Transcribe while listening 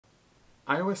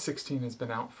iOS 16 has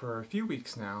been out for a few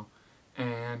weeks now,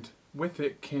 and with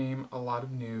it came a lot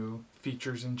of new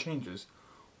features and changes.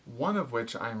 One of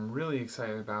which I'm really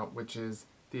excited about, which is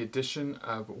the addition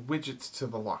of widgets to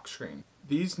the lock screen.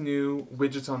 These new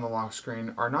widgets on the lock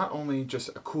screen are not only just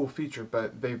a cool feature,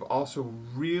 but they've also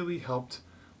really helped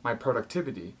my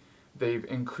productivity. They've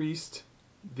increased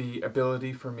the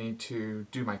ability for me to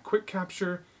do my quick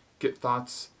capture, get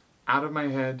thoughts out of my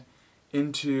head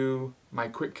into my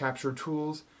quick capture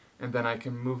tools, and then I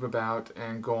can move about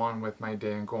and go on with my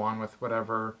day and go on with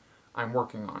whatever I'm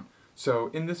working on. So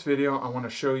in this video, I want to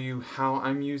show you how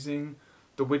I'm using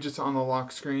the widgets on the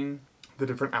lock screen, the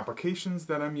different applications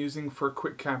that I'm using for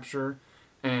quick capture,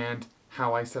 and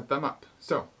how I set them up.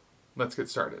 So let's get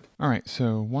started. All right,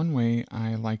 so one way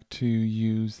I like to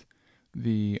use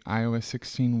the iOS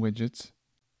 16 widgets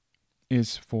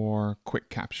is for quick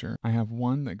capture. I have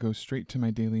one that goes straight to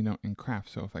my daily note in Craft.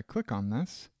 So if I click on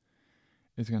this,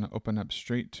 it's going to open up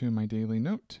straight to my daily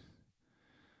note.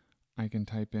 I can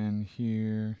type in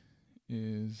here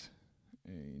is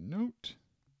a note,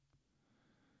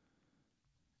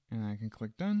 and I can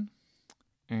click done,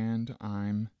 and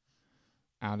I'm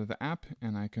out of the app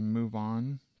and I can move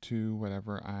on to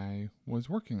whatever I was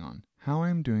working on. How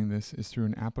I'm doing this is through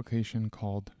an application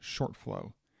called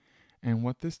ShortFlow. And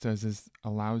what this does is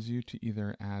allows you to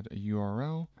either add a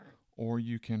URL or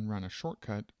you can run a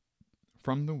shortcut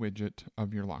from the widget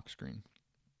of your lock screen.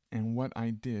 And what I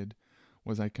did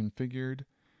was I configured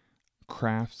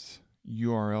Craft's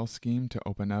URL scheme to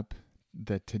open up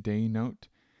the today note,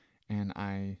 and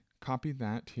I copied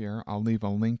that here. I'll leave a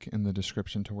link in the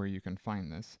description to where you can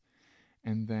find this.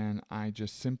 And then I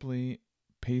just simply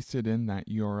pasted in that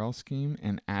URL scheme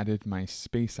and added my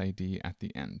space ID at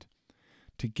the end.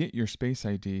 To get your space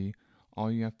ID,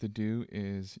 all you have to do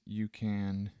is you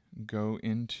can go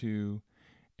into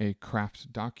a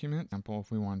Craft document. For example,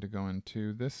 if we wanted to go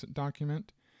into this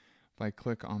document, if I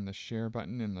click on the share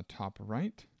button in the top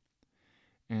right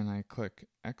and I click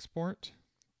export,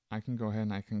 I can go ahead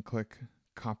and I can click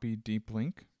copy deep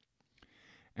link.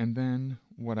 And then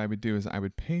what I would do is I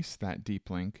would paste that deep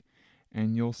link,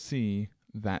 and you'll see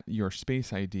that your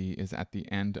space ID is at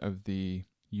the end of the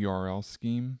URL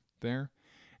scheme there.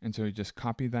 And so you just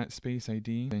copy that space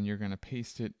ID, then you're going to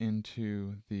paste it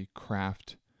into the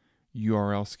Craft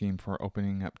URL scheme for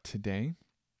opening up today.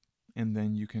 And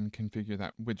then you can configure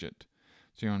that widget.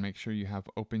 So you want to make sure you have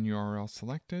open URL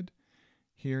selected.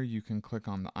 Here you can click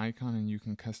on the icon and you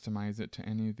can customize it to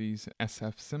any of these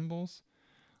SF symbols.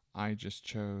 I just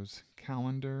chose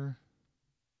calendar,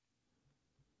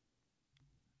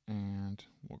 and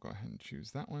we'll go ahead and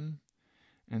choose that one.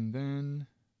 And then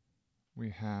we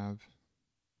have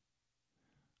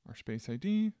our space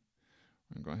ID.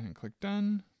 I'm going to go ahead and click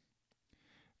done.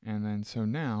 And then so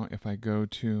now if I go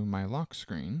to my lock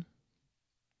screen,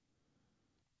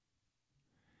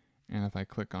 and if I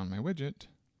click on my widget,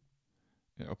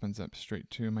 it opens up straight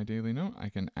to my daily note. I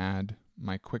can add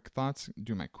my quick thoughts,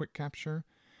 do my quick capture,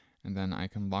 and then I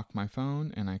can lock my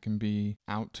phone and I can be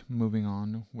out moving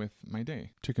on with my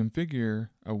day. To configure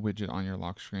a widget on your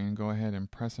lock screen, go ahead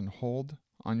and press and hold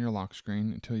on your lock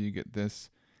screen until you get this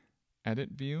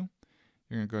edit view.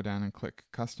 You're going to go down and click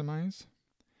customize,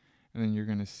 and then you're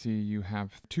going to see you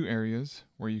have two areas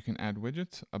where you can add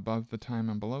widgets, above the time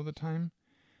and below the time.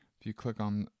 If you click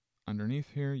on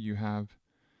underneath here, you have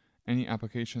any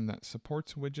application that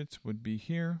supports widgets would be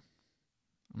here.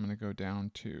 I'm going to go down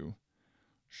to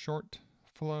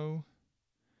ShortFlow,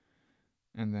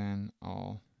 and then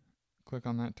I'll click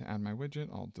on that to add my widget.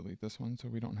 I'll delete this one so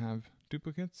we don't have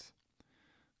duplicates.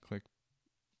 Click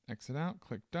exit out,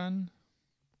 click done.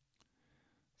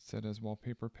 Set as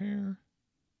wallpaper pair.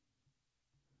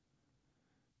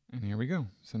 And here we go.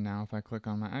 So now if I click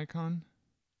on my icon,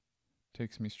 it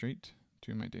takes me straight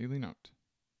to my daily note.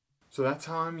 So that's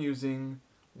how I'm using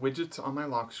widgets on my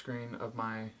lock screen of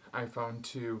my iPhone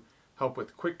to help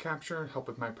with quick capture, help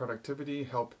with my productivity,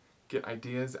 help get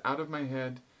ideas out of my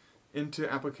head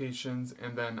into applications,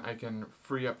 and then I can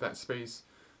free up that space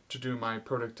to do my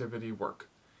productivity work.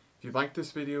 If you like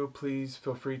this video, please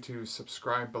feel free to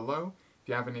subscribe below. If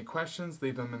you have any questions,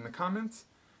 leave them in the comments.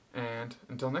 And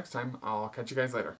until next time, I'll catch you guys later.